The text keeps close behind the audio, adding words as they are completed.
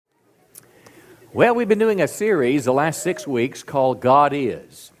Well, we've been doing a series the last 6 weeks called God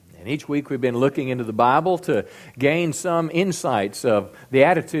Is. And each week we've been looking into the Bible to gain some insights of the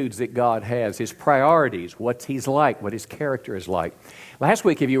attitudes that God has, His priorities, what He's like, what His character is like. Last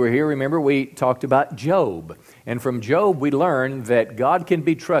week, if you were here, remember we talked about Job. And from Job we learned that God can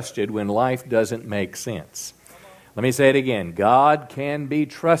be trusted when life doesn't make sense. Let me say it again. God can be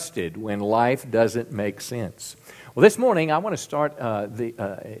trusted when life doesn't make sense. Well, this morning I want to start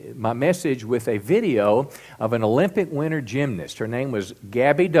my message with a video of an Olympic winter gymnast. Her name was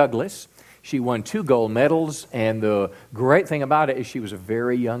Gabby Douglas. She won 2 gold medals, and the great thing about it is she was a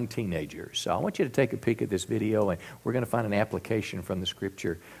very young teenager. So I want you to take a peek at this video, and we're going to find an application from the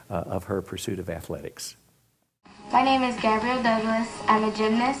Scripture of her pursuit of athletics. My name is Gabrielle Douglas. I'm a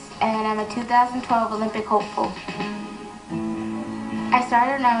gymnast, and I'm a 2012 Olympic hopeful. I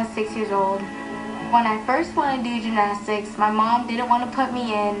started when I was 6 years old. When I first wanted to do gymnastics, my mom didn't want to put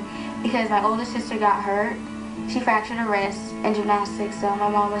me in because my older sister got hurt. She fractured her wrist in gymnastics, so my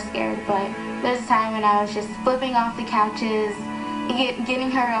mom was scared. But there was a time when I was just flipping off the couches,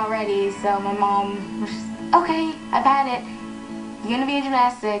 getting hurt already. So my mom was just, okay, I've had it. You're going to be in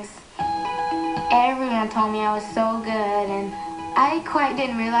gymnastics. Everyone told me I was so good, and I quite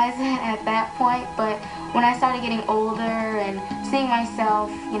didn't realize it at that point. But when I started getting older and seeing myself,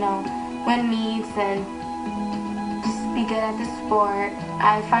 win meets and just be good at the sport,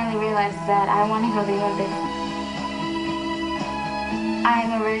 I finally realized that I want to go to the Olympics.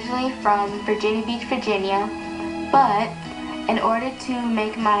 I'm originally from Virginia Beach, Virginia, but in order to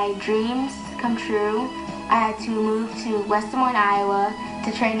make my dreams come true, I had to move to West Des Moines, Iowa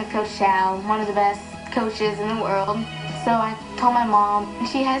to train with Coach Chow, one of the best coaches in the world. So I told my mom, and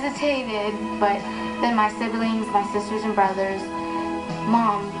she hesitated, but then my siblings, my sisters and brothers,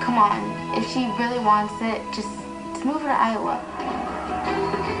 Mom, come on. If she really wants it, just move her to Iowa.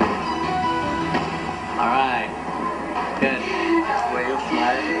 All right. Good. That's where you'll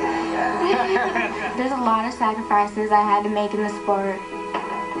slide. There's a lot of sacrifices I had to make in the sport.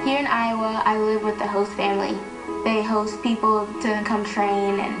 Here in Iowa, I live with the host family. They host people to come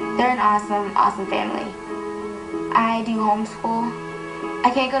train, and they're an awesome, awesome family. I do homeschool. I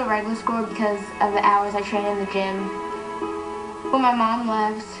can't go to regular school because of the hours I train in the gym. When my mom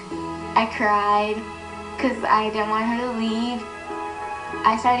left, I cried because I didn't want her to leave.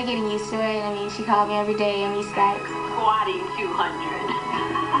 I started getting used to it. She called me every day and we Skyped. Squatting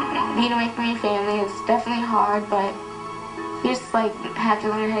 200. Being away from your family is definitely hard, but you just have to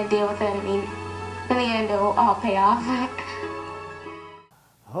learn how to deal with it. In the end, it'll all pay off.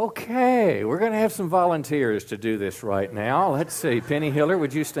 Okay, we're going to have some volunteers to do this right now. Let's see. Penny Hiller,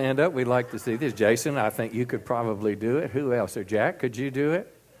 would you stand up? We'd like to see this. Jason, I think you could probably do it. Who else? Or Jack, could you do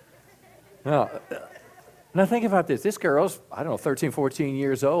it? Now think about this. This girl's, 13, 14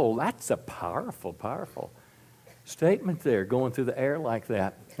 years old. That's a powerful, powerful statement there, going through the air like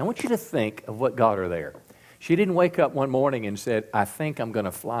that. I want you to think of what got her there. She didn't wake up one morning and said, I think I'm going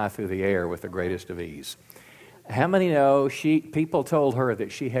to fly through the air with the greatest of ease. How many know people told her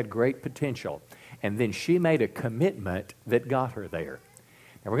that she had great potential, and then she made a commitment that got her there.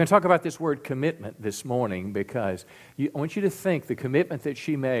 Now, we're going to talk about this word commitment this morning because I want you to think the commitment that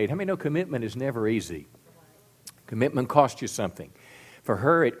she made. How many know commitment is never easy? Commitment costs you something. For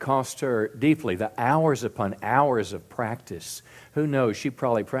her, it cost her deeply, the hours upon hours of practice. Who knows, she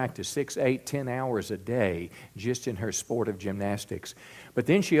probably practiced 6, 8, 10 hours a day just in her sport of gymnastics. But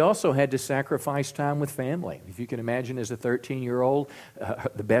then she also had to sacrifice time with family. If you can imagine, as a 13-year-old,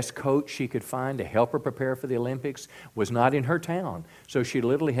 the best coach she could find to help her prepare for the Olympics was not in her town. So she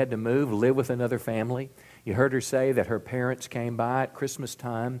literally had to live with another family. You heard her say that her parents came by at Christmas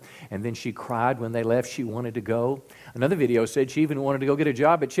time, and then she cried when they left. She wanted to go. Another video said she even wanted to go get a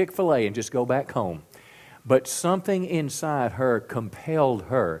job at Chick-fil-A and just go back home. But something inside her compelled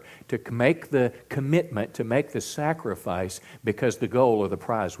her to make the commitment, to make the sacrifice, because the goal or the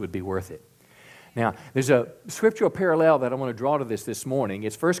prize would be worth it. Now, there's a scriptural parallel that I want to draw to this morning.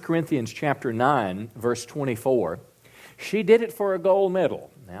 It's 1 Corinthians chapter 9, verse 24. She did it for a gold medal.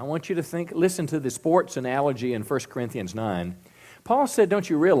 Now, I want you to listen to the sports analogy in 1 Corinthians 9. Paul said, don't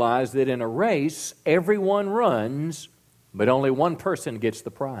you realize that in a race, everyone runs, but only one person gets the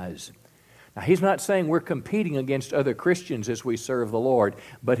prize? Now, he's not saying we're competing against other Christians as we serve the Lord,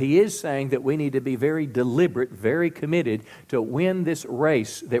 but he is saying that we need to be very deliberate, very committed to win this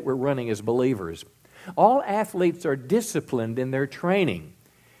race that we're running as believers. All athletes are disciplined in their training,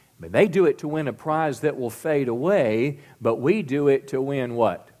 but they do it to win a prize that will fade away, but we do it to win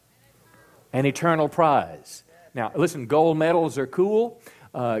what? An eternal prize. Now, listen, gold medals are cool.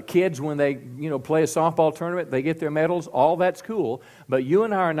 Kids, when they play a softball tournament, they get their medals. All that's cool. But you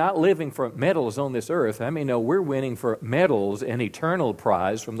and I are not living for medals on this earth. I mean, no, we're winning for medals, an eternal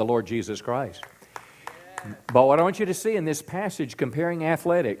prize from the Lord Jesus Christ. But what I want you to see in this passage comparing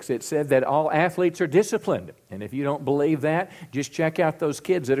athletics, it said that all athletes are disciplined. And if you don't believe that, just check out those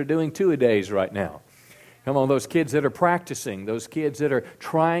kids that are doing two-a-days right now. Come on, those kids that are practicing, those kids that are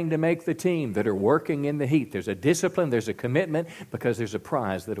trying to make the team, that are working in the heat. There's a discipline, there's a commitment, because there's a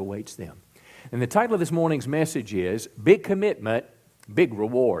prize that awaits them. And the title of this morning's message is Big Commitment, Big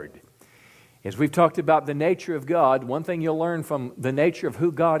Reward. As we've talked about the nature of God, one thing you'll learn from the nature of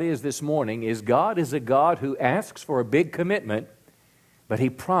who God is this morning is God is a God who asks for a big commitment, but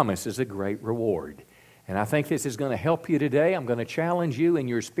He promises a great reward. And I think this is going to help you today. I'm going to challenge you in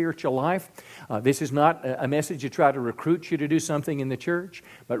your spiritual life. This is not a message to try to recruit you to do something in the church,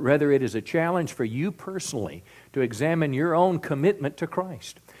 but rather it is a challenge for you personally to examine your own commitment to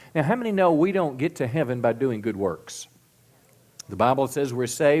Christ. Now, how many know we don't get to heaven by doing good works? The Bible says we're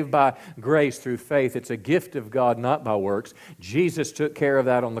saved by grace through faith. It's a gift of God, not by works. Jesus took care of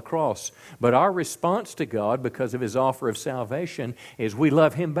that on the cross. But our response to God, because of His offer of salvation, is we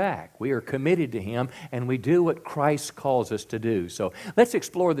love Him back. We are committed to Him, and we do what Christ calls us to do. So let's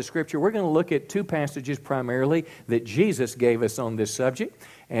explore the Scripture. We're going to look at two passages primarily that Jesus gave us on this subject.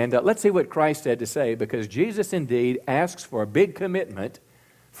 And let's see what Christ had to say, because Jesus indeed asks for a big commitment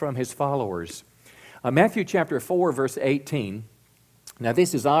from His followers. Matthew chapter 4, verse 18. Now,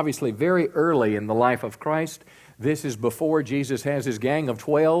 this is obviously very early in the life of Christ. This is before Jesus has His gang of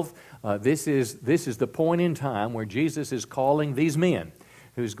 12. This is the point in time where Jesus is calling these men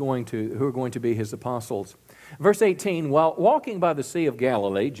who are going to be His apostles. Verse 18, while walking by the Sea of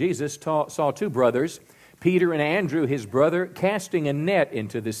Galilee, Jesus saw two brothers, Peter and Andrew, his brother, casting a net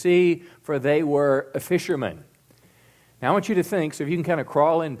into the sea, for they were fishermen. Now, I want you to think, so if you can kind of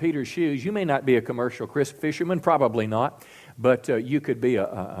crawl in Peter's shoes, you may not be a commercial fisherman, probably not, but you could be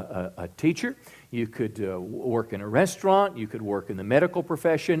a teacher, you could work in a restaurant, you could work in the medical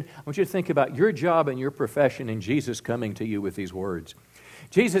profession. I want you to think about your job and your profession and Jesus coming to you with these words.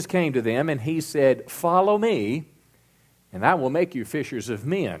 Jesus came to them and He said, "Follow me, and I will make you fishers of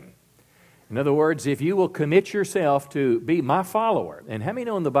men." In other words, if you will commit yourself to be my follower, and how many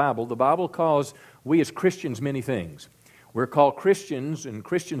know in the Bible calls we as Christians many things. We're called Christians, and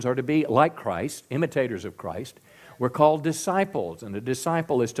Christians are to be like Christ, imitators of Christ. We're called disciples, and a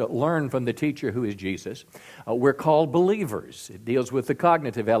disciple is to learn from the teacher who is Jesus. We're called believers. It deals with the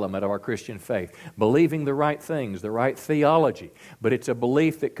cognitive element of our Christian faith, believing the right things, the right theology. But it's a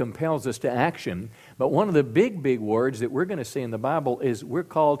belief that compels us to action. But one of the big words that we're going to see in the Bible is we're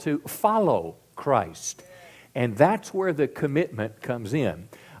called to follow Christ. And that's where the commitment comes in.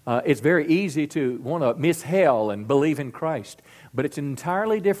 It's very easy to want to miss hell and believe in Christ. But it's an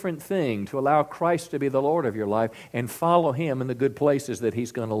entirely different thing to allow Christ to be the Lord of your life and follow Him in the good places that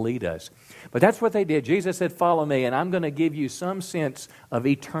He's going to lead us. But that's what they did. Jesus said, "Follow me, and I'm going to give you some sense of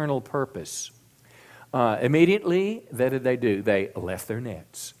eternal purpose." Immediately, what did they do? They left their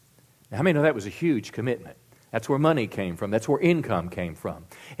nets. Now, how many know that was a huge commitment? That's where money came from. That's where income came from.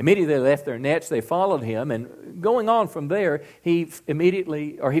 Immediately they left their nets. They followed Him. And going on from there, he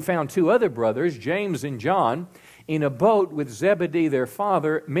found two other brothers, James and John, in a boat with Zebedee, their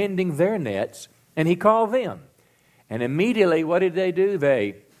father, mending their nets. And He called them. And immediately, what did they do?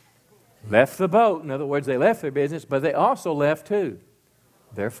 They left the boat. In other words, they left their business, but they also left who?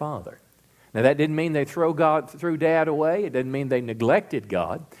 Their father. Now, that didn't mean they threw Dad away. It didn't mean they neglected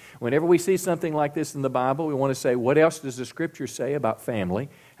God. Whenever we see something like this in the Bible, we want to say, what else does the Scripture say about family?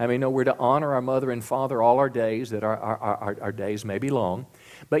 I mean, we're to honor our mother and father all our days, that our days may be long.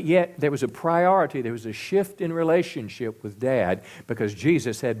 But yet, there was a priority. There was a shift in relationship with Dad because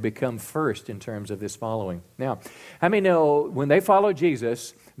Jesus had become first in terms of this following. Now, how many know when they followed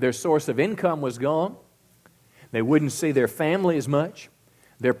Jesus, their source of income was gone? They wouldn't see their family as much.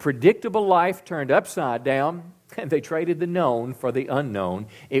 Their predictable life turned upside down, and they traded the known for the unknown.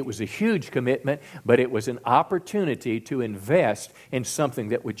 It was a huge commitment, but it was an opportunity to invest in something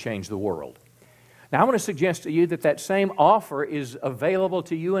that would change the world. Now, I want to suggest to you that same offer is available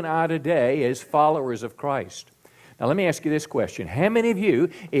to you and I today as followers of Christ. Now, let me ask you this question. How many of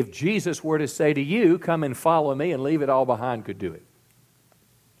you, if Jesus were to say to you, "Come and follow me," and leave it all behind, could do it?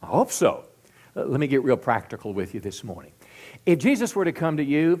 I hope so. Let me get real practical with you this morning. If Jesus were to come to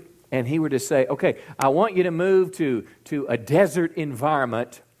you and He were to say, "Okay, I want you to move to a desert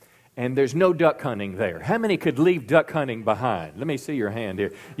environment and there's no duck hunting there." How many could leave duck hunting behind? Let me see your hand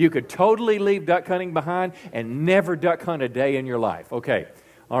here. You could totally leave duck hunting behind and never duck hunt a day in your life. Okay.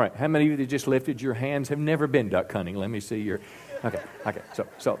 All right. How many of you that just lifted your hands have never been duck hunting? Let me see your... Okay.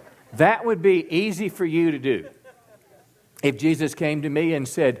 So that would be easy for you to do. If Jesus came to me and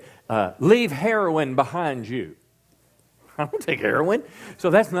said, leave heroin behind you. I don't take heroin, so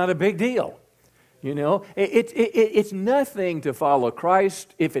that's not a big deal. You know, it's nothing to follow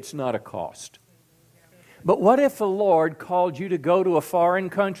Christ if it's not a cost. But what if the Lord called you to go to a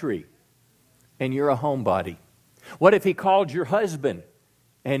foreign country and you're a homebody? What if He called your husband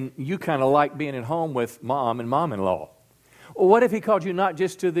and you kind of like being at home with mom and mom-in-law? Or what if He called you not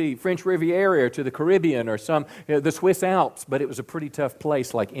just to the French Riviera or to the Caribbean or the Swiss Alps, but it was a pretty tough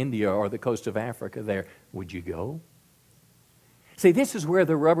place like India or the coast of Africa there? Would you go? See, this is where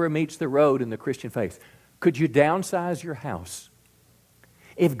the rubber meets the road in the Christian faith. Could you downsize your house?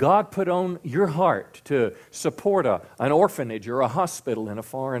 If God put on your heart to support an orphanage or a hospital in a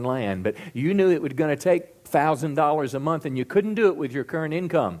foreign land, but you knew it was going to take $1,000 a month and you couldn't do it with your current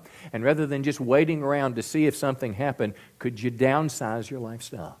income, and rather than just waiting around to see if something happened, could you downsize your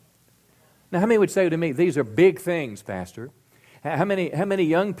lifestyle? Now, how many would say to me, these are big things, Pastor? How many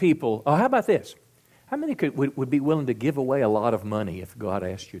young people, how about this? How many would be willing to give away a lot of money if God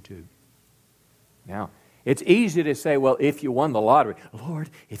asked you to? Now, it's easy to say, well, if you won the lottery,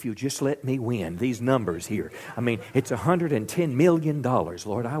 Lord, if you just let me win these numbers here. I mean, it's $110 million,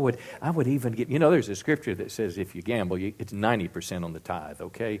 Lord. I would even give, there's a scripture that says if you gamble, it's 90% on the tithe,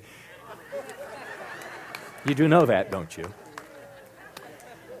 okay? You do know that, don't you?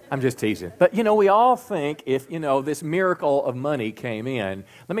 I'm just teasing. But, we all think if, this miracle of money came in,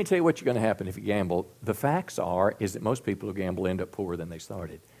 let me tell you what's going to happen if you gamble. The facts is that most people who gamble end up poorer than they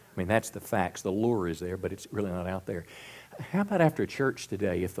started. I mean, that's the facts. The lure is there, but it's really not out there. How about after church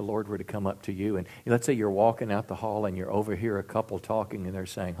today, if the Lord were to come up to you and let's say you're walking out the hall and you're over here a couple talking and they're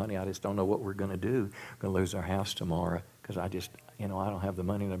saying, honey, I just don't know what we're going to do. We're going to lose our house tomorrow because I just, I don't have the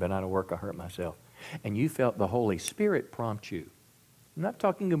money and I've been out of work. I hurt myself. And you felt the Holy Spirit prompt you. I'm not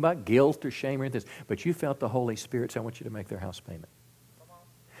talking about guilt or shame or anything, but you felt the Holy Spirit say, I want you to make their house payment.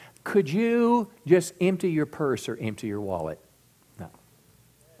 Could you just empty your purse or empty your wallet? No.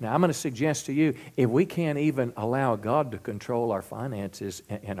 Now, I'm going to suggest to you, if we can't even allow God to control our finances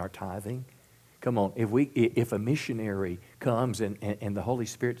and our tithing, come on, if a missionary comes and the Holy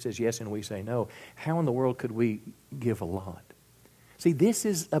Spirit says yes and we say no, how in the world could we give a lot? See, this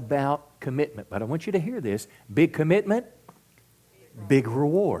is about commitment, but I want you to hear this. Big commitment, big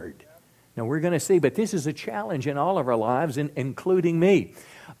reward. Now, we're going to see, but this is a challenge in all of our lives, including me.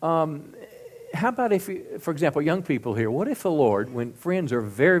 How about if, for example, young people here, what if the Lord, when friends are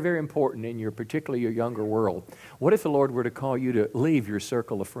very, very important in particularly your younger world, what if the Lord were to call you to leave your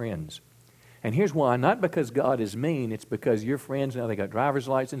circle of friends? And here's why. Not because God is mean. It's because your friends, now they got driver's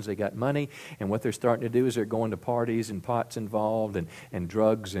license, they got money, and what they're starting to do is they're going to parties and pots involved and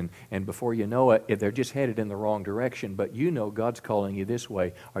drugs, and before you know it, they're just headed in the wrong direction. But you know God's calling you this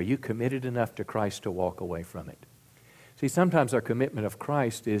way. Are you committed enough to Christ to walk away from it? See, sometimes our commitment of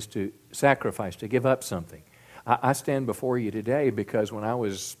Christ is to sacrifice, to give up something. I stand before you today because when I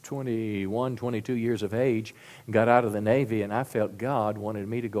was 21, 22 years of age, got out of the Navy, and I felt God wanted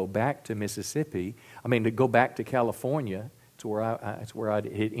me to go back to to go back to California. It's where I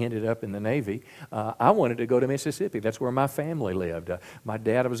ended up in the Navy. I wanted to go to Mississippi. That's where my family lived. My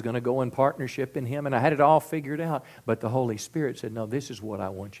dad was going to go in partnership in him, and I had it all figured out. But the Holy Spirit said, no, this is what I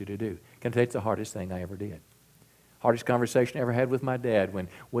want you to do. Can I tell you, it's the hardest thing I ever did. Hardest conversation I ever had with my dad when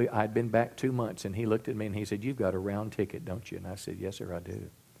I'd been back 2 months, and he looked at me and he said, you've got a round ticket, don't you? And I said, yes, sir, I do.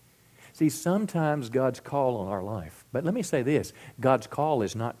 See, sometimes God's call on our life, but let me say this, God's call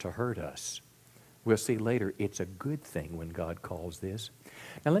is not to hurt us. We'll see later, it's a good thing when God calls this.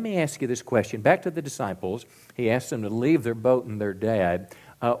 Now, let me ask you this question. Back to the disciples, He asked them to leave their boat and their dad.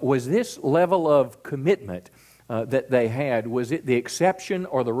 Was this level of commitment that they had, was it the exception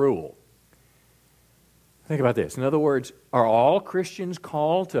or the rule? Think about this. In other words, are all Christians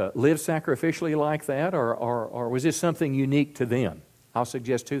called to live sacrificially like that, or was this something unique to them? I'll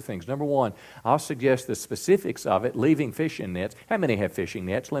suggest two things. Number one, I'll suggest the specifics of it, leaving fishing nets. How many have fishing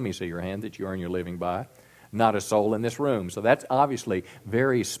nets? Let me see your hand that you earn your living by. Not a soul in this room. So that's obviously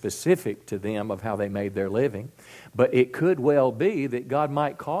very specific to them of how they made their living. But it could well be that God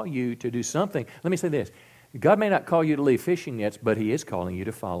might call you to do something. Let me say this. God may not call you to leave fishing nets, but He is calling you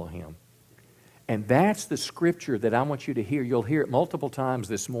to follow Him. And that's the scripture that I want you to hear. You'll hear it multiple times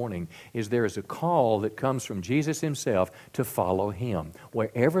this morning, is there is a call that comes from Jesus Himself to follow Him.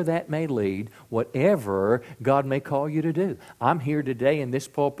 Wherever that may lead, whatever God may call you to do. I'm here today in this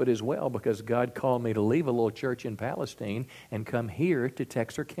pulpit as well because God called me to leave a little church in Palestine and come here to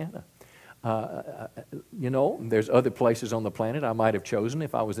Texarkana. There's other places on the planet I might have chosen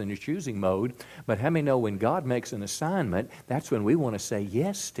if I was in a choosing mode. But how many know when God makes an assignment, that's when we want to say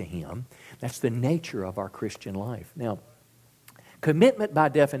yes to Him. That's the nature of our Christian life. Now, commitment by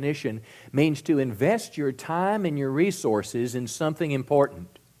definition means to invest your time and your resources in something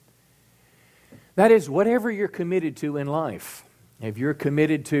important. That is, whatever you're committed to in life. If you're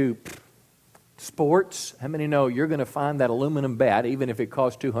committed to sports, how many know you're going to find that aluminum bat even if it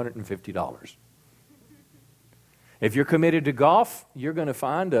costs $250? If you're committed to golf, you're going to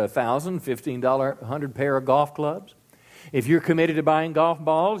find a $1,000, $15, 100 pair of golf clubs. If you're committed to buying golf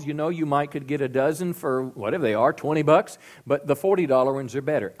balls, you might could get a dozen for whatever they are, $20, but the $40 ones are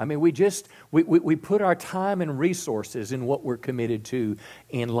better. I mean, we put our time and resources in what we're committed to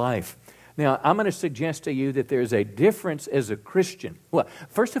in life. Now, I'm going to suggest to you that there's a difference as a Christian. Well,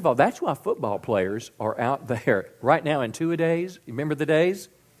 first of all, that's why football players are out there right now in two-a-days. You remember the days?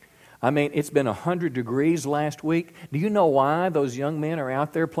 I mean, it's been 100 degrees last week. Do you know why those young men are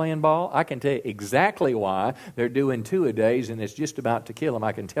out there playing ball? I can tell you exactly why they're doing two-a-days, and it's just about to kill them.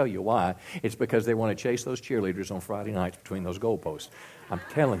 I can tell you why. It's because they want to chase those cheerleaders on Friday nights between those goalposts. I'm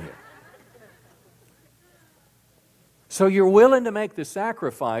telling you. So you're willing to make the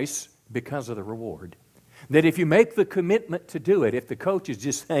sacrifice because of the reward. That if you make the commitment to do it, if the coach is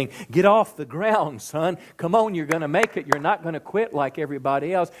just saying, get off the ground, son, come on, you're going to make it, you're not going to quit like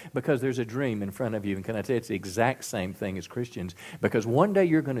everybody else, because there's a dream in front of you. And can I tell you, it's the exact same thing as Christians, because one day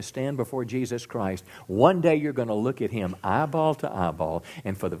you're going to stand before Jesus Christ. One day you're going to look at Him eyeball to eyeball,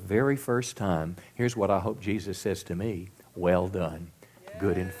 and for the very first time, here's what I hope Jesus says to me: well done,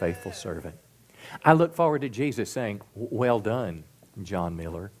 good and faithful servant. I look forward to Jesus saying, well done, John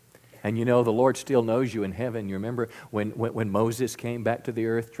Miller. And the Lord still knows you in heaven. You remember when Moses came back to the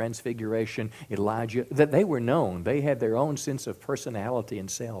earth, Transfiguration, Elijah, that they were known. They had their own sense of personality and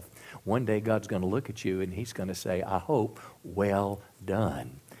self. One day God's going to look at you and He's going to say, I hope, well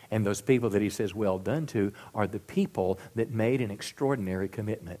done. And those people that He says well done to are the people that made an extraordinary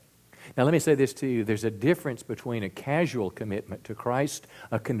commitment. Now let me say this to you. There's a difference between a casual commitment to Christ,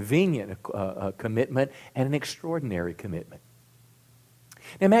 a convenient commitment, and an extraordinary commitment.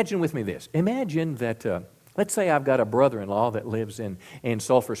 Now imagine with me this. Imagine that, let's say I've got a brother-in-law that lives in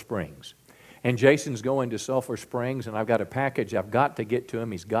Sulphur Springs. And Jason's going to Sulphur Springs, and I've got a package I've got to get to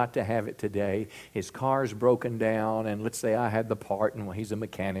him. He's got to have it today. His car's broken down, and let's say I had the part, and he's a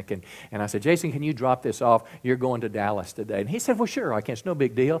mechanic. And I said, Jason, can you drop this off? You're going to Dallas today. And he said, well, sure, I can. It's no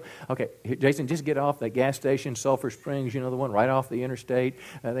big deal. Okay, Jason, just get off that gas station, Sulphur Springs, the one right off the interstate.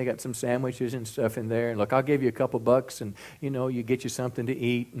 They got some sandwiches and stuff in there. And look, I'll give you a couple bucks, and, you get you something to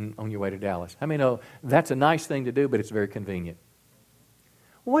eat and on your way to Dallas. I mean, that's a nice thing to do, but it's very convenient.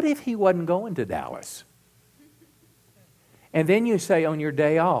 What if he wasn't going to Dallas? And then you say on your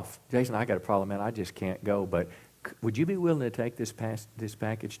day off, Jason, I got a problem, man. I just can't go. But would you be willing to take this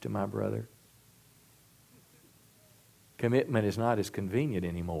package to my brother? Commitment is not as convenient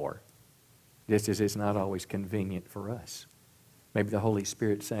anymore, just as it's not always convenient for us. Maybe the Holy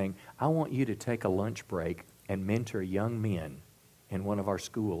Spirit's saying, I want you to take a lunch break and mentor young men in one of our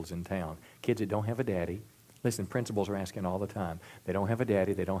schools in town. Kids that don't have a daddy. Listen, principals are asking all the time. They don't have a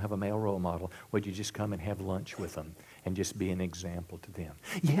daddy. They don't have a male role model. Would you just come and have lunch with them and just be an example to them?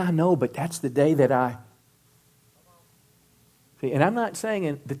 Yeah, I know, but that's the day that I... See, and I'm not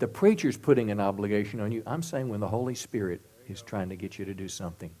saying that the preacher's putting an obligation on you. I'm saying when the Holy Spirit is trying to get you to do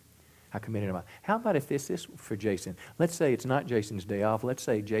something. How committed am I? How about if this is for Jason? Let's say it's not Jason's day off. Let's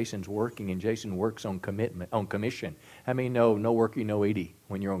say Jason's working and Jason works on commission. How many know no worky, no eaty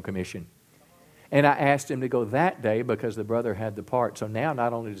when you're on commission? And I asked him to go that day because the brother had the part. So now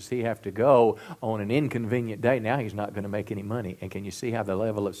not only does he have to go on an inconvenient day, now he's not going to make any money. And can you see how the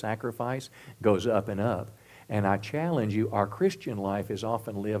level of sacrifice goes up and up? And I challenge you, our Christian life is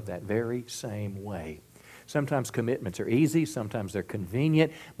often lived that very same way. Sometimes commitments are easy, sometimes they're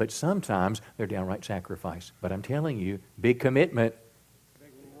convenient, but sometimes they're downright sacrifice. But I'm telling you, big commitment,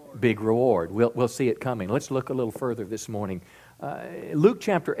 big reward. We'll see it coming. Let's look a little further this morning. Luke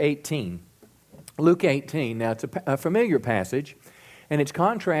chapter 18. Luke 18, now it's a familiar passage, and it's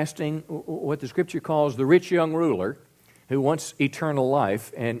contrasting what the Scripture calls the rich young ruler who wants eternal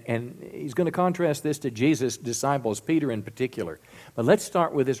life, and he's going to contrast this to Jesus' disciples, Peter in particular. But let's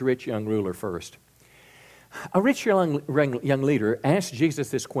start with this rich young ruler first. A rich young leader asked Jesus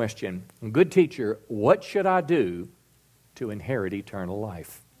this question, good teacher, what should I do to inherit eternal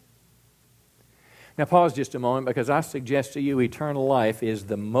life? Now pause just a moment, because I suggest to you eternal life is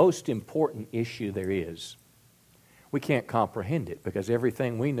the most important issue there is. We can't comprehend it because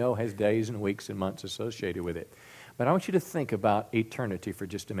everything we know has days and weeks and months associated with it. But I want you to think about eternity for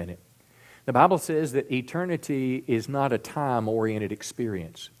just a minute. The Bible says that eternity is not a time-oriented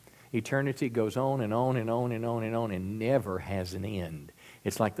experience. Eternity goes on and on and on and on and on and never has an end.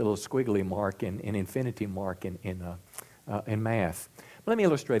 It's like the little squiggly mark and infinity mark in math. Let me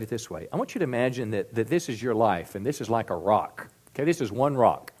illustrate it this way. I want you to imagine that this is your life, and this is like a rock. Okay, this is one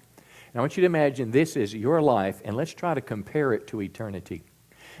rock. And I want you to imagine this is your life, and let's try to compare it to eternity.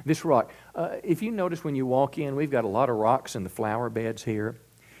 This rock, if you notice when you walk in, we've got a lot of rocks in the flower beds here.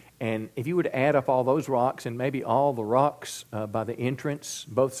 And if you were to add up all those rocks and maybe all the rocks by the entrance,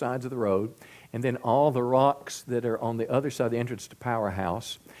 both sides of the road, and then all the rocks that are on the other side of the entrance to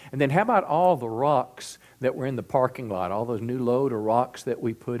Powerhouse, and then how about all the rocks that were in the parking lot, all those new load of rocks that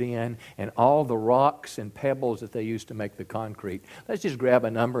we put in, and all the rocks and pebbles that they used to make the concrete. Let's just grab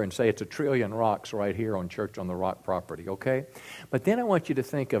a number and say it's 1 trillion rocks right here on Church on the Rock property, okay? But then I want you to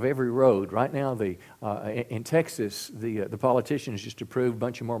think of every road. Right now, in Texas, the politicians just approved a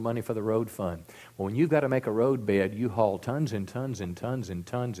bunch of more money for the road fund. Well, when you've got to make a road bed, you haul tons and tons and tons and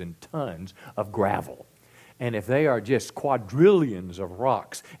tons and tons of gravel. And if they are just quadrillions of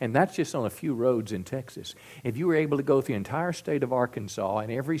rocks, and that's just on a few roads in Texas, if you were able to go through the entire state of Arkansas,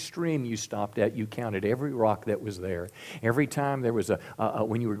 and every stream you stopped at, you counted every rock that was there. Every time there was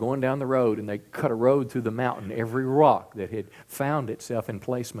when you were going down the road and they cut a road through the mountain, every rock that had found itself in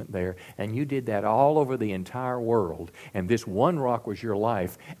placement there, and you did that all over the entire world, and this one rock was your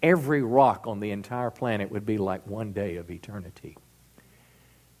life, every rock on the entire planet would be like one day of eternity.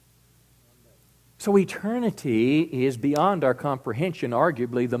 So eternity is beyond our comprehension,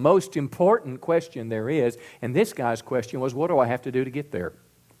 arguably the most important question there is. And this guy's question was, what do I have to do to get there?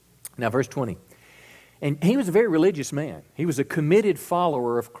 Now, verse 20. And he was a very religious man. He was a committed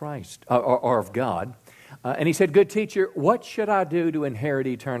follower of Christ, or of God. And he said, good teacher, what should I do to inherit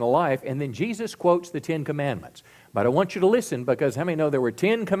eternal life? And then Jesus quotes the 10 Commandments. But I want you to listen, because how many know there were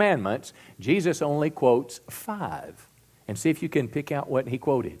 10 commandments? Jesus only quotes 5. And see if you can pick out what he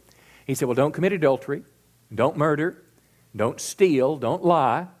quoted. He said, well, don't commit adultery, don't murder, don't steal, don't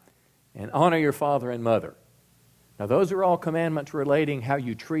lie, and honor your father and mother. Now, those are all commandments relating how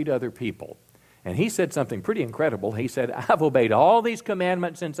you treat other people. And he said something pretty incredible. He said, I've obeyed all these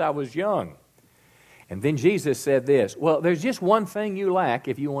commandments since I was young. And then Jesus said this, well, there's just one thing you lack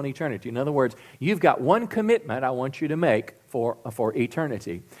if you want eternity. In other words, you've got one commitment I want you to make for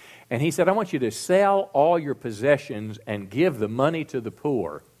eternity. And he said, I want you to sell all your possessions and give the money to the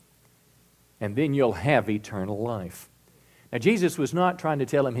poor, and then you'll have eternal life. Now, Jesus was not trying to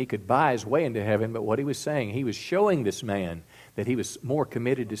tell him he could buy his way into heaven, but what he was saying, he was showing this man that he was more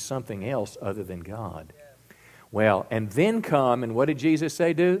committed to something else other than God. Well, and then come, and what did Jesus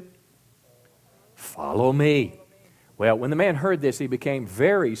say do? Follow me. Well, when the man heard this, he became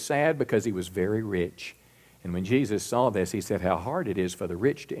very sad because he was very rich. And when Jesus saw this, he said, how hard it is for the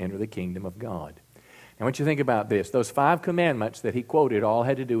rich to enter the kingdom of God. I want you to think about this. Those 5 commandments that he quoted all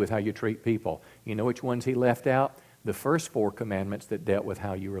had to do with how you treat people. You know which ones he left out? The first 4 commandments that dealt with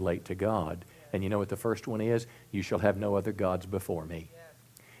how you relate to God. And you know what the first one is? You shall have no other gods before me.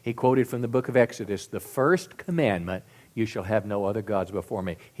 He quoted from the book of Exodus, the first commandment, you shall have no other gods before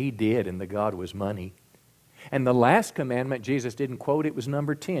me. He did, and the God was money. And the last commandment, Jesus didn't quote, it was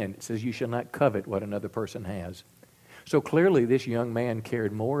number 10. It says, you shall not covet what another person has. So clearly this young man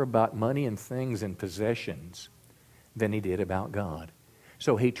cared more about money and things and possessions than he did about God.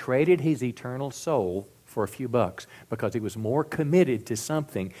 So he traded his eternal soul for a few bucks because he was more committed to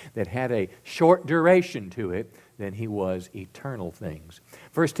something that had a short duration to it than he was eternal things.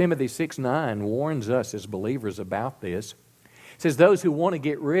 1 Timothy 6:9 warns us as believers about this. It says, those who want to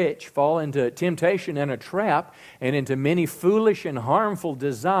get rich fall into temptation and a trap and into many foolish and harmful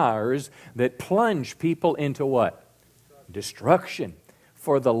desires that plunge people into what? Destruction.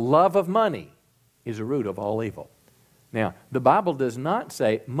 For the love of money is the root of all evil. Now, the Bible does not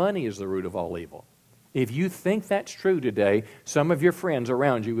say money is the root of all evil. If you think that's true today, some of your friends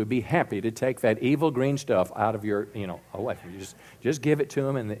around you would be happy to take that evil green stuff out of your, away from you. Just give it to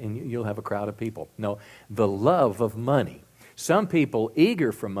them and you'll have a crowd of people. No, the love of money. Some people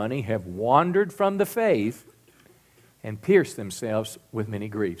eager for money have wandered from the faith and pierce themselves with many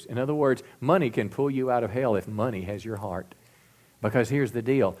griefs. In other words, money can pull you out of hell if money has your heart. Because here's the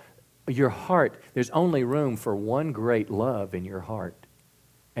deal. Your heart, there's only room for one great love in your heart,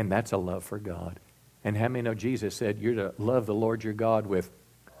 and that's a love for God. And how many know Jesus said you're to love the Lord your God with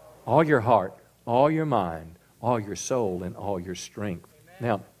all your heart, all your mind, all your soul, and all your strength.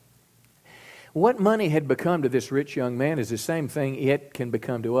 Now, what money had become to this rich young man is the same thing it can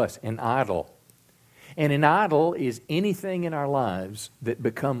become to us, an idol. And an idol is anything in our lives that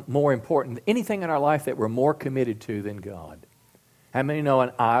become more important, anything in our life that we're more committed to than God. How many know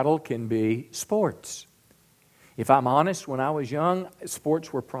an idol can be sports? If I'm honest, when I was young,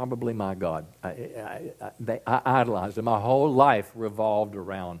 sports were probably my God. I idolized them. My whole life revolved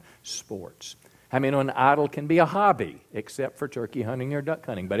around sports. I mean, an idol can be a hobby, except for turkey hunting or duck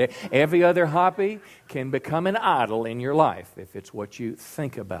hunting. But every other hobby can become an idol in your life if it's what you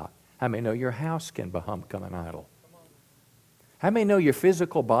think about. How many know your house can become an idol? How many know your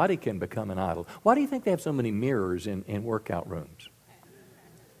physical body can become an idol? Why do you think they have so many mirrors in workout rooms?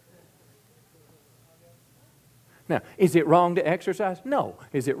 Now, is it wrong to exercise? No.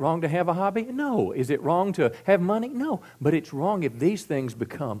 Is it wrong to have a hobby? No. Is it wrong to have money? No. But it's wrong if these things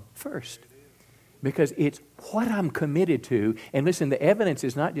become first. Because it's what I'm committed to. And listen, the evidence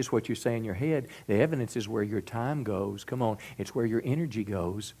is not just what you say in your head. The evidence is where your time goes. Come on. It's where your energy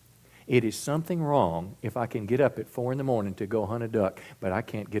goes. It is something wrong if I can get up at 4 in the morning to go hunt a duck, but I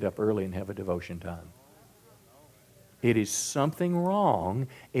can't get up early and have a devotion time. It is something wrong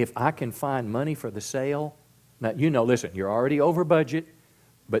if I can find money for the sale. Now, you know, listen, you're already over budget,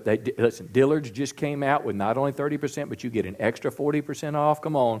 but listen, Dillard's just came out with not only 30%, but you get an extra 40% off.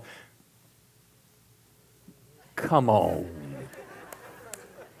 Come on. Come on.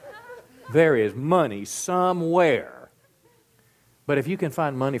 There is money somewhere. But if you can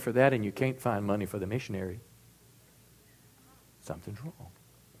find money for that and you can't find money for the missionary, something's wrong.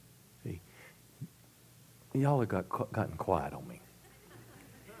 See, y'all have gotten quiet on me.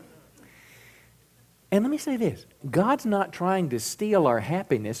 And let me say this. God's not trying to steal our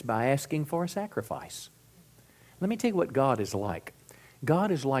happiness by asking for a sacrifice. Let me tell you what God is like.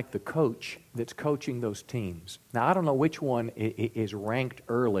 God is like the coach that's coaching those teams. Now, I don't know which one is ranked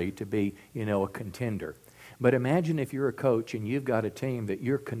early to be, a contender. But imagine if you're a coach and you've got a team that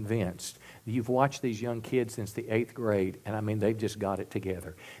you're convinced, you've watched these young kids since the 8th grade, and I mean, they've just got it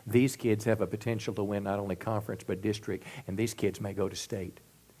together. These kids have a potential to win not only conference but district, and these kids may go to state.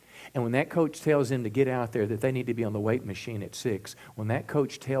 And when that coach tells them to get out there, that they need to be on the weight machine at 6, when that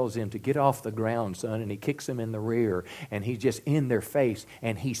coach tells them to get off the ground, son, and he kicks them in the rear, and he's just in their face,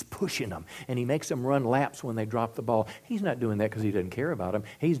 and he's pushing them, and he makes them run laps when they drop the ball, he's not doing that because he doesn't care about them.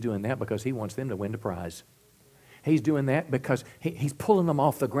 He's doing that because he wants them to win the prize. He's doing that because he's pulling them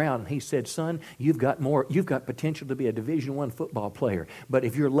off the ground. He said, son, you've got potential to be a Division I football player, but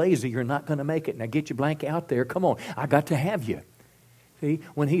if you're lazy, you're not going to make it. Now get your blanket out there. Come on, I got to have you. See,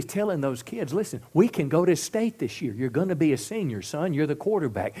 when he's telling those kids, listen, we can go to state this year. You're going to be a senior, son. You're the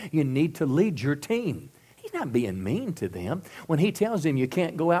quarterback. You need to lead your team. He's not being mean to them. When he tells them you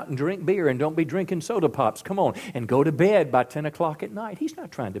can't go out and drink beer and don't be drinking soda pops, come on, and go to bed by 10 o'clock at night. He's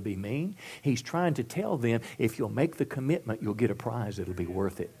not trying to be mean. He's trying to tell them if you'll make the commitment, you'll get a prize. It'll be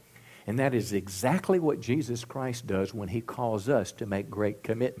worth it. And that is exactly what Jesus Christ does when he calls us to make great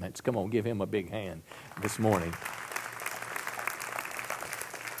commitments. Come on, give him a big hand this morning.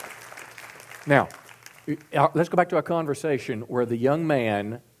 Now, let's go back to our conversation where the young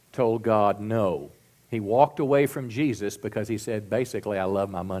man told God no. He walked away from Jesus because he said, basically, I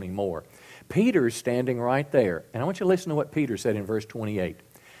love my money more. Peter's standing right there. And I want you to listen to what Peter said in verse 28.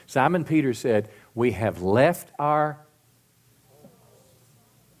 Simon Peter said, we have left our...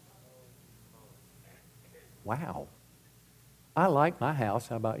 Wow. I like my house.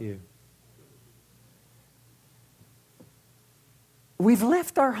 How about you? We've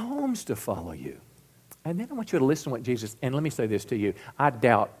left our homes to follow you. And then I want you to listen to what Jesus... And let me say this to you. I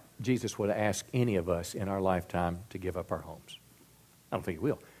doubt Jesus would ask any of us in our lifetime to give up our homes. I don't think he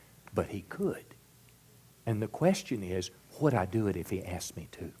will. But he could. And the question is, would I do it if he asked me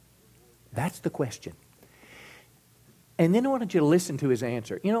to? That's the question. And then I wanted you to listen to his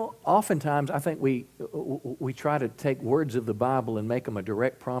answer. Oftentimes I think we try to take words of the Bible and make them a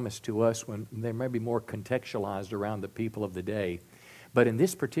direct promise to us when they may be more contextualized around the people of the day. But in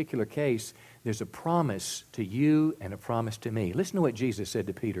this particular case, there's a promise to you and a promise to me. Listen to what Jesus said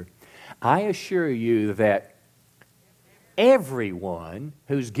to Peter. I assure you that everyone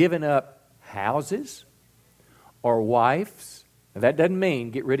who's given up houses or wives, now that doesn't mean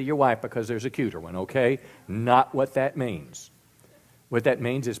get rid of your wife because there's a cuter one, okay? Not what that means. What that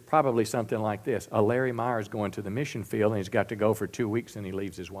means is probably something like this. A Larry Myers going to the mission field and he's got to go for 2 weeks and he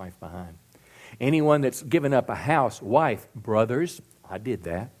leaves his wife behind. Anyone that's given up a house, wife, brothers, I did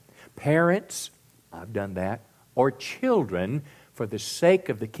that. Parents, I've done that. Or children for the sake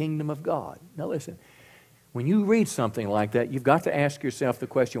of the kingdom of God. Now listen, when you read something like that, you've got to ask yourself the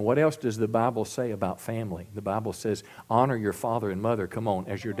question, what else does the Bible say about family? The Bible says, honor your father and mother, come on,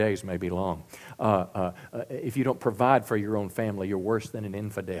 as your days may be long. If you don't provide for your own family, you're worse than an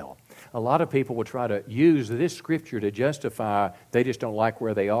infidel. A lot of people will try to use this scripture to justify they just don't like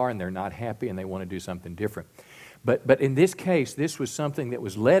where they are and they're not happy and they want to do something different. But in this case, this was something that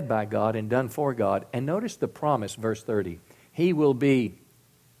was led by God and done for God. And notice the promise, verse 30. He will be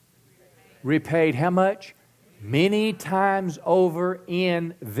repaid how much? Many times over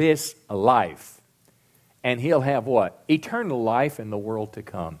in this life. And he'll have what? Eternal life in the world to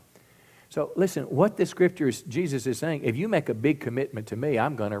come. So listen, what the scripture is, Jesus is saying, if you make a big commitment to me,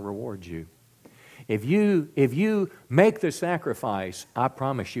 I'm going to reward you. If you make the sacrifice, I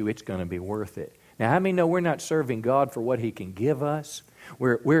promise you it's going to be worth it. Now, how many know we're not serving God for what He can give us?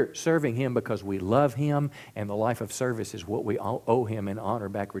 We're serving Him because we love Him, and the life of service is what we owe Him in honor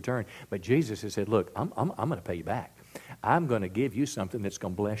back return. But Jesus has said, look, I'm going to pay you back. I'm going to give you something that's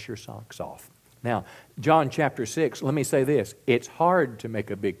going to bless your socks off. Now, John chapter 6, let me say this. It's hard to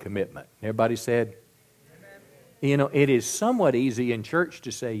make a big commitment. Everybody said? Amen. You know, it is somewhat easy in church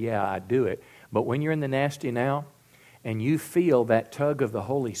to say, yeah, I do it. But when you're in the nasty now, and you feel that tug of the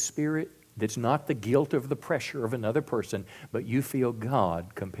Holy Spirit, that's not the guilt of the pressure of another person, but you feel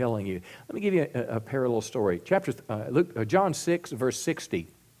God compelling you. Let me give you a parallel story. John 6, verse 60.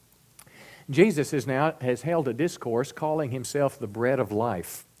 Jesus has held a discourse calling Himself the bread of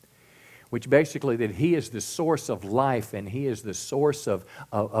life, which basically that He is the source of life, and He is the source of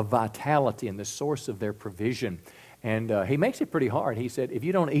vitality and the source of their provision. And He makes it pretty hard. He said, if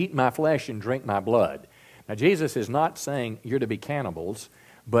you don't eat my flesh and drink my blood. Now, Jesus is not saying you're to be cannibals,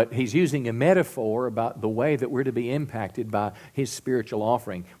 but He's using a metaphor about the way that we're to be impacted by His spiritual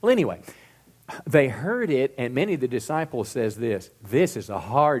offering. Well, anyway, they heard it, and many of the disciples says this is a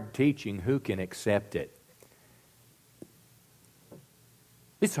hard teaching. Who can accept it?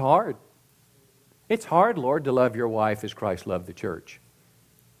 It's hard. It's hard, Lord, to love your wife as Christ loved the church.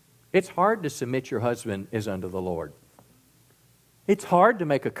 It's hard to submit your husband as unto the Lord. It's hard to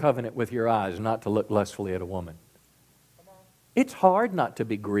make a covenant with your eyes not to look lustfully at a woman. It's hard not to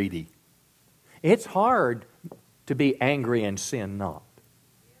be greedy. It's hard to be angry and sin not.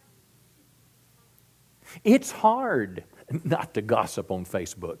 It's hard not to gossip on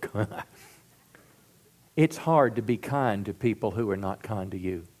Facebook. It's hard to be kind to people who are not kind to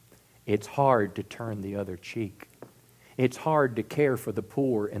you. It's hard to turn the other cheek. It's hard to care for the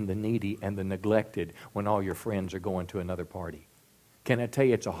poor and the needy and the neglected when all your friends are going to another party. Can I tell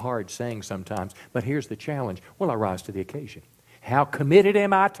you, it's a hard saying sometimes, but here's the challenge. Will I rise to the occasion? How committed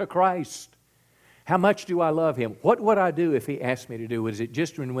am I to Christ? How much do I love Him? What would I do if He asked me to do? Is it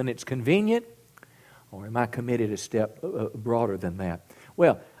just when it's convenient? Or am I committed a step broader than that?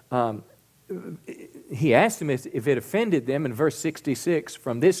 Well, He asked them if it offended them in verse 66.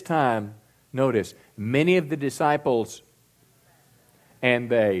 From this time, notice, many of the disciples, and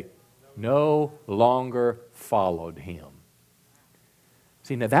they no longer followed Him.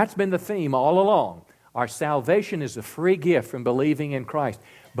 See, now that's been the theme all along. Our salvation is a free gift from believing in Christ.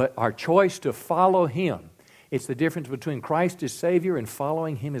 But our choice to follow Him, it's the difference between Christ as Savior and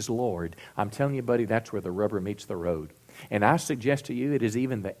following Him as Lord. I'm telling you, buddy, that's where the rubber meets the road. And I suggest to you it is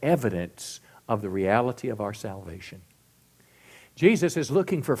even the evidence of the reality of our salvation. Jesus is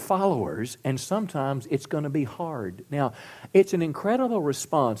looking for followers, and sometimes it's going to be hard. Now, it's an incredible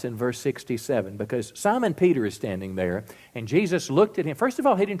response in verse 67, because Simon Peter is standing there, and Jesus looked at him. First of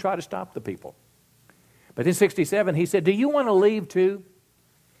all, He didn't try to stop the people. But in 67, He said, do you want to leave too?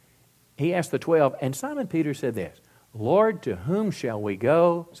 He asked the 12, and Simon Peter said this, Lord, to whom shall we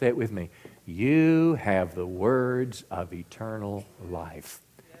go? Say it with me. You have the words of eternal life.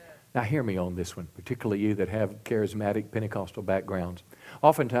 Now hear me on this one, particularly you that have charismatic Pentecostal backgrounds.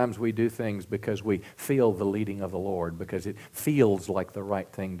 Oftentimes we do things because we feel the leading of the Lord, because it feels like the right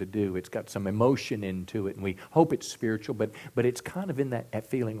thing to do. It's got some emotion into it, and we hope it's spiritual, but it's kind of in that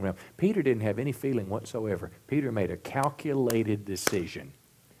feeling realm. Peter didn't have any feeling whatsoever. Peter made a calculated decision.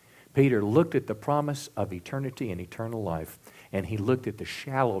 Peter looked at the promise of eternity and eternal life, and he looked at the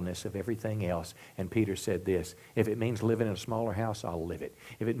shallowness of everything else. And Peter said this, if it means living in a smaller house, I'll live it.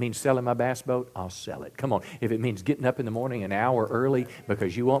 If it means selling my bass boat, I'll sell it. Come on. If it means getting up in the morning an hour early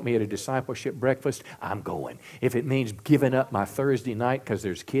because you want me at a discipleship breakfast, I'm going. If it means giving up my Thursday night because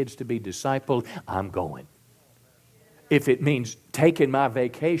there's kids to be discipled, I'm going. If it means taking my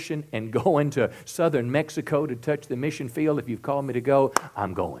vacation and going to southern Mexico to touch the mission field, if you've called me to go,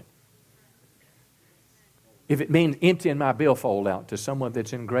 I'm going. If it means emptying my billfold out to someone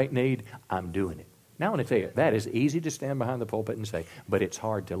that's in great need, I'm doing it. Now I want to tell you, that is easy to stand behind the pulpit and say, but it's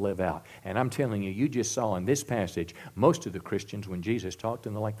hard to live out. And I'm telling you, you just saw in this passage, most of the Christians, when Jesus talked to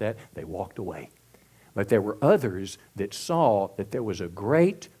them like that, they walked away. But there were others that saw that there was a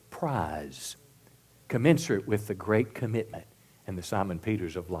great prize commensurate with the great commitment. And the Simon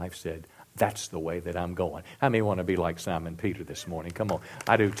Peters of life said, That's the way that I'm going. How many want to be like Simon Peter this morning? Come on.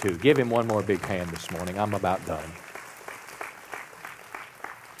 I do too. Give him one more big hand this morning. I'm about done.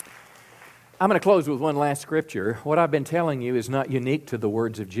 I'm going to close with one last scripture. What I've been telling you is not unique to the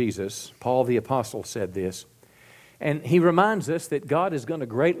words of Jesus. Paul the Apostle said this. And he reminds us that God is going to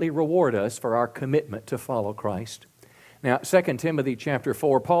greatly reward us for our commitment to follow Christ. Now, 2 Timothy chapter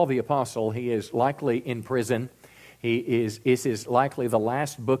 4, Paul the Apostle, he is likely in prison. This is likely the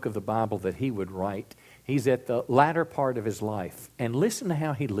last book of the Bible that he would write. He's at the latter part of his life. And listen to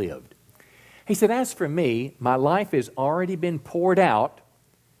how he lived. He said, as for me, my life has already been poured out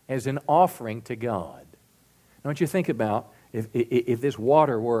as an offering to God. Don't you think about if this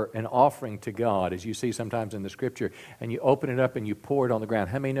water were an offering to God, as you see sometimes in the Scripture, and you open it up and you pour it on the ground.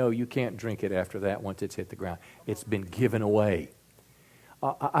 How many know you can't drink it after that once it's hit the ground? It's been given away.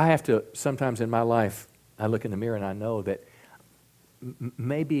 I have to, sometimes in my life, I look in the mirror and I know that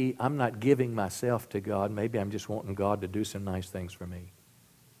maybe I'm not giving myself to God. Maybe I'm just wanting God to do some nice things for me.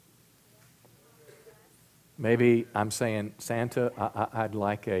 Maybe I'm saying, Santa, I'd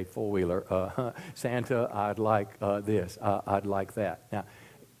like a four-wheeler. Santa, I'd like this. I'd like that. Now,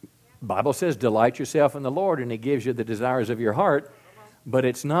 Bible says, delight yourself in the Lord, and He gives you the desires of your heart. But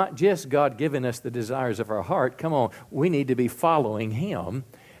it's not just God giving us the desires of our heart. Come on, we need to be following Him.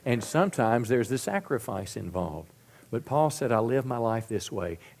 And sometimes there's the sacrifice involved. But Paul said, I live my life this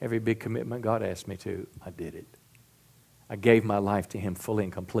way. Every big commitment God asked me to, I did it. I gave my life to Him fully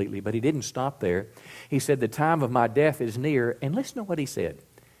and completely. But he didn't stop there. He said, the time of my death is near. And listen to what he said.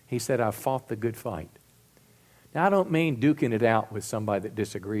 He said, I've fought the good fight. Now, I don't mean duking it out with somebody that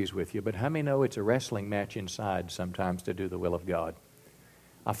disagrees with you, but how many know it's a wrestling match inside sometimes to do the will of God?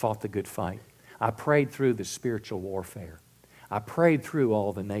 I fought the good fight. I prayed through the spiritual warfare. I prayed through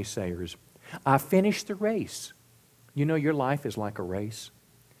all the naysayers. I finished the race. You know, your life is like a race.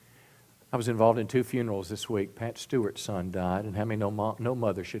 I was involved in 2 funerals this week. Pat Stewart's son died, and how many know no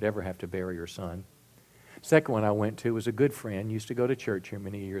mother should ever have to bury her son? Second one I went to was a good friend, used to go to church here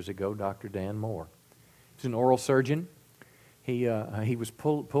many years ago, Dr. Dan Moore. He's an oral surgeon. He was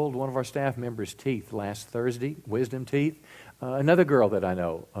pulled one of our staff members' teeth last Thursday, wisdom teeth. Another girl that I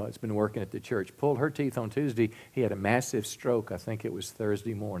know has been working at the church, pulled her teeth on Tuesday. He had a massive stroke, I think it was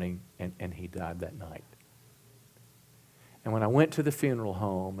Thursday morning, and he died that night. And when I went to the funeral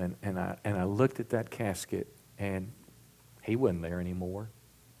home and I looked at that casket, and he wasn't there anymore.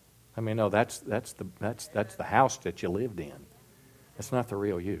 I mean, no, that's the house that you lived in. That's not the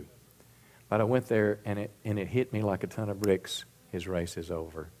real you. But I went there, and it hit me like a ton of bricks. His race is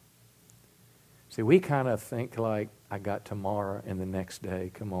over. See, we kind of think like, I got tomorrow and the next day.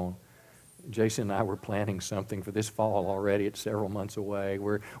 Come on. Jason and I were planning something for this fall already. It's several months away.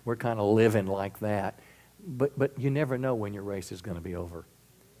 We're kind of living like that. But you never know when your race is going to be over.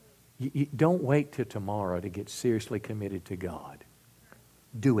 You don't wait till tomorrow to get seriously committed to God.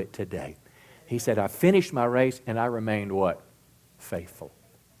 Do it today. He said, I finished my race and I remained what? Faithful.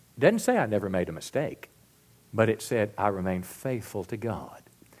 It doesn't say I never made a mistake, but it said I remained faithful to God.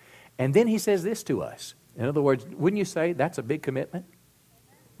 And then he says this to us. In other words, wouldn't you say that's a big commitment?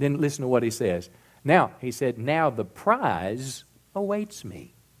 Then listen to what he says. Now, he said, now the prize awaits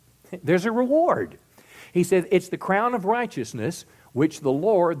me. There's a reward. He said, it's the crown of righteousness which the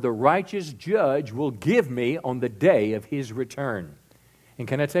Lord, the righteous judge, will give me on the day of His return. And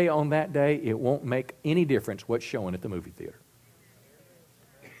can I tell you, on that day, it won't make any difference what's showing at the movie theater.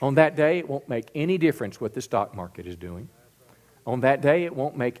 On that day, it won't make any difference what the stock market is doing. On that day, it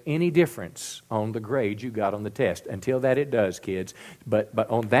won't make any difference on the grade you got on the test. Until that, it does, kids. But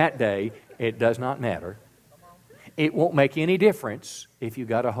on that day, it does not matter. It won't make any difference if you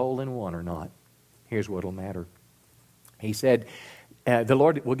got a hole in one or not. Here's what will matter. He said, the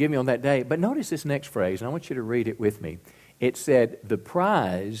Lord will give me on that day. But notice this next phrase, and I want you to read it with me. It said, the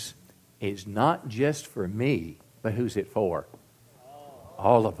prize is not just for me, but who's it for?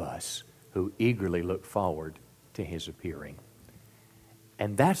 All of us who eagerly look forward to His appearing.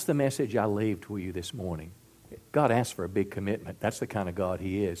 And that's the message I leave to you this morning. God asks for a big commitment. That's the kind of God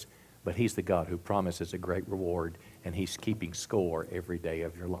He is. But He's the God who promises a great reward, and He's keeping score every day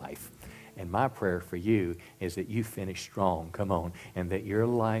of your life. And my prayer for you is that you finish strong, come on, and that your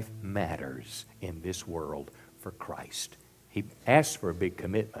life matters in this world for Christ. He asks for a big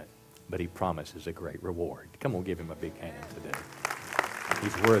commitment, but He promises a great reward. Come on, give Him a big hand today.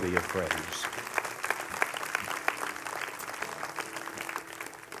 He's worthy of praise.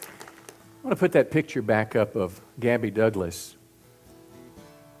 I want to put that picture back up of Gabby Douglas.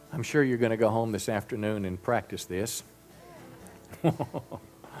 I'm sure you're going to go home this afternoon and practice this.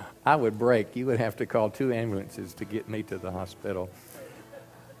 I would break. You would have to call 2 ambulances to get me to the hospital.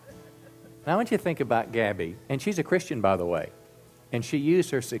 Now I want you to think about Gabby, and she's a Christian, by the way, and she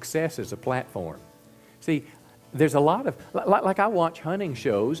used her success as a platform. See, there's a lot of, like I watch hunting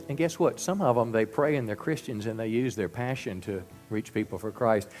shows, and guess what? Some of them, they pray and they're Christians and they use their passion to reach people for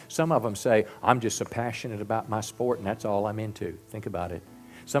Christ. Some of them say, I'm just so passionate about my sport and that's all I'm into. Think about it.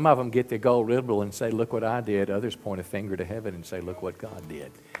 Some of them get their gold ribbon and say, look what I did. Others point a finger to heaven and say, look what God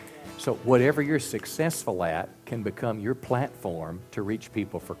did. So whatever you're successful at can become your platform to reach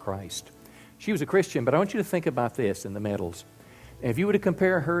people for Christ. She was a Christian, but I want you to think about this in the medals. If you were to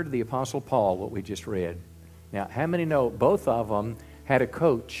compare her to the Apostle Paul, what we just read, now, how many know both of them had a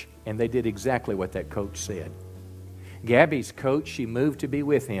coach and they did exactly what that coach said? Gabby's coach, she moved to be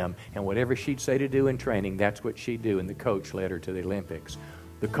with him, and whatever she'd say to do in training, that's what she'd do, and the coach led her to the Olympics.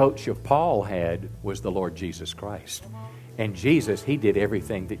 The coach of Paul had was the Lord Jesus Christ. And Jesus, he did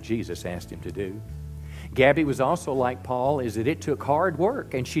everything that Jesus asked him to do. Gabby was also like Paul, is that it took hard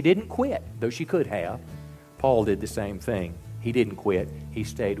work, and she didn't quit, though she could have. Paul did the same thing. He didn't quit. He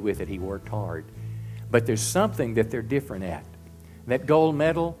stayed with it. He worked hard. But there's something that they're different at. That gold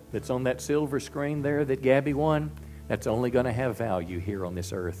medal that's on that silver screen there that Gabby won, that's only going to have value here on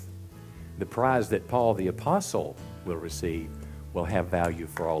this earth. The prize that Paul the Apostle will receive will have value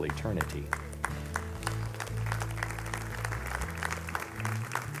for all eternity.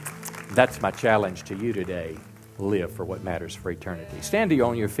 That's my challenge to you today. Live for what matters for eternity. Stand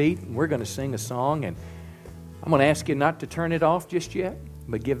on your feet, and we're going to sing a song, and I'm going to ask you not to turn it off just yet,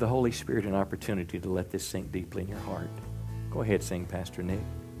 but give the Holy Spirit an opportunity to let this sink deeply in your heart. Go ahead, sing, Pastor Nick.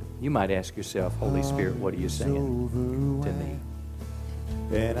 You might ask yourself, Holy Spirit, what are you saying to me?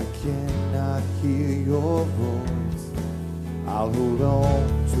 And I cannot hear your voice. I'll hold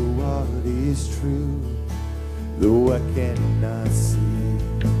on to what is true, though I cannot see.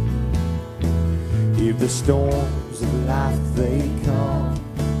 If the storms of life they come,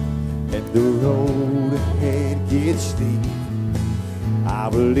 and the road ahead gets steep, I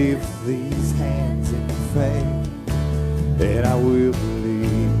will lift these hands in faith, and I will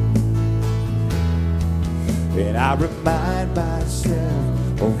believe. And I remind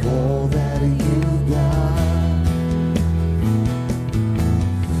myself of all that you've done,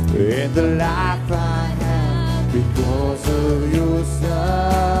 and the life I have because of your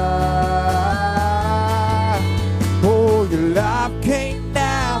Son. Oh, your love came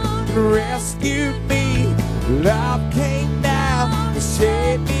down and rescued me. Love came down and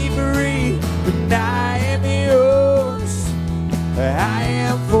set me free. And I am yours. I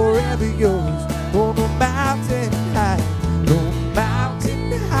am forever yours. Oh, no mountain high,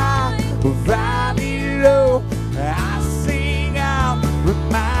 or valley low, I sing out,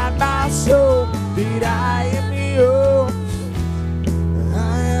 remind my soul that I am yours.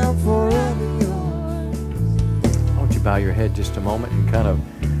 I am forever yours. I want you to bow your head just a moment and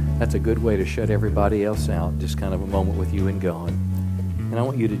that's a good way to shut everybody else out, just kind of a moment with you and God. And I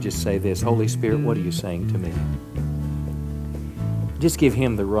want you to just say this, Holy Spirit, what are you saying to me? Just give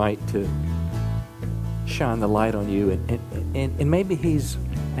him the right to shine the light on you, and maybe he's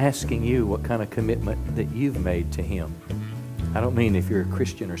asking you what kind of commitment that you've made to him. I don't mean if you're a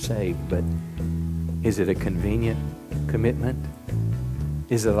Christian or saved, but is it a convenient commitment?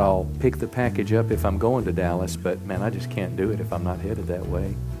 Is it I'll pick the package up if I'm going to Dallas, but man, I just can't do it if I'm not headed that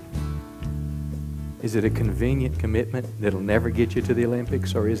way? Is it a convenient commitment that'll never get you to the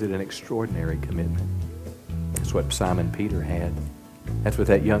Olympics, or is it an extraordinary commitment? That's what Simon Peter had. That's what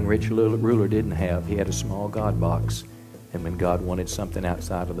that young rich ruler didn't have. He had a small God box. And when God wanted something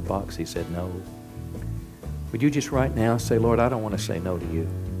outside of the box, he said no. Would you just right now say, Lord, I don't want to say no to you.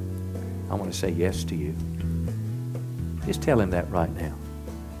 I want to say yes to you. Just tell him that right now.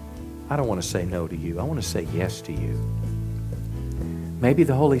 I don't want to say no to you. I want to say yes to you. Maybe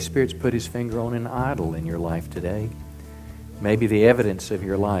the Holy Spirit's put his finger on an idol in your life today. Maybe the evidence of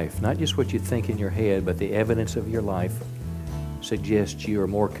your life, not just what you think in your head, but the evidence of your life suggests you are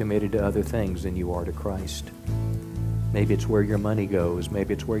more committed to other things than you are to Christ. Maybe it's where your money goes.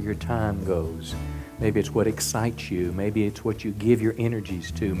 Maybe it's where your time goes. Maybe it's what excites you. Maybe it's what you give your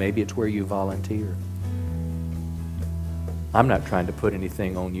energies to. Maybe it's where you volunteer. I'm not trying to put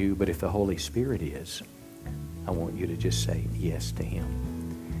anything on you, but if the Holy Spirit is, I want you to just say yes to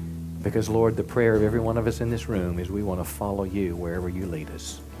him. Because, Lord, the prayer of every one of us in this room is we want to follow you wherever you lead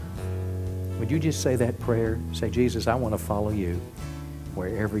us. Would you just say that prayer? Say, Jesus, I want to follow you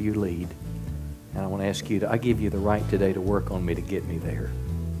wherever you lead. And I want to ask you I give you the right today to work on me to get me there.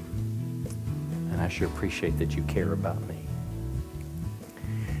 And I sure appreciate that you care about me.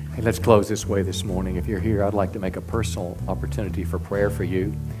 Hey, let's close this way this morning. If you're here, I'd like to make a personal opportunity for prayer for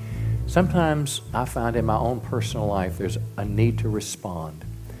you. Sometimes I find in my own personal life there's a need to respond.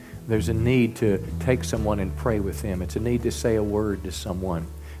 There's a need to take someone and pray with them. It's a need to say a word to someone.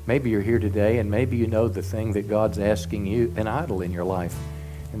 Maybe you're here today and maybe you know the thing that God's asking you, an idol in your life.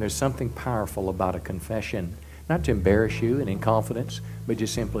 And there's something powerful about a confession. Not to embarrass you and in confidence, but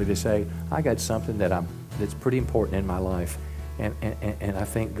just simply to say, I got something that's pretty important in my life. And I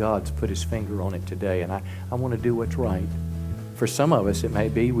think God's put His finger on it today, and I want to do what's right. For some of us, it may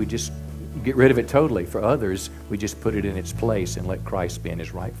be we just get rid of it totally. For others, we just put it in its place and let Christ be in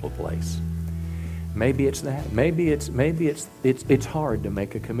His rightful place. Maybe it's that. Maybe it's hard to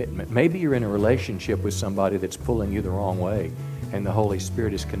make a commitment. Maybe you're in a relationship with somebody that's pulling you the wrong way, and the Holy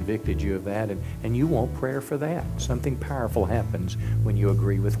Spirit has convicted you of that, and you want prayer for that. Something powerful happens when you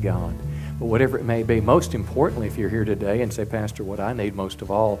agree with God. But whatever it may be, most importantly, if you're here today and say, Pastor, what I need most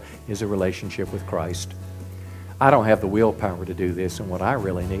of all is a relationship with Christ. I don't have the willpower to do this, and what I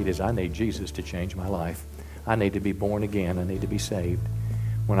really need is I need Jesus to change my life. I need to be born again. I need to be saved.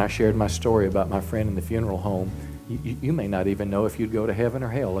 When I shared my story about my friend in the funeral home, you may not even know if you'd go to heaven or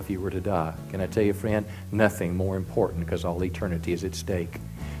hell if you were to die. Can I tell you, friend, nothing more important, because all eternity is at stake.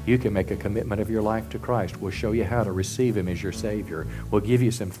 You can make a commitment of your life to Christ. We'll show you how to receive Him as your Savior. We'll give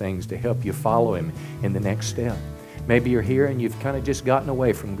you some things to help you follow Him in the next step. Maybe you're here and you've kind of just gotten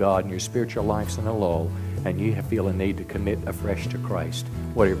away from God and your spiritual life's in a lull, and you feel a need to commit afresh to Christ.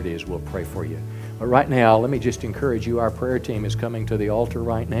 Whatever it is, we'll pray for you. But right now, let me just encourage you. Our prayer team is coming to the altar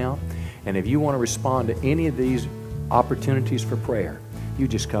right now. And if you want to respond to any of these opportunities for prayer, you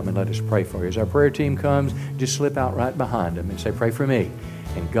just come and let us pray for you. As our prayer team comes, just slip out right behind them and say, pray for me.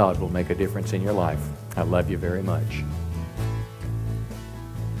 And God will make a difference in your life. I love you very much.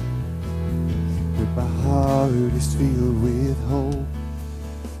 When my heart is filled with hope,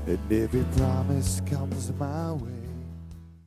 and every promise comes my way.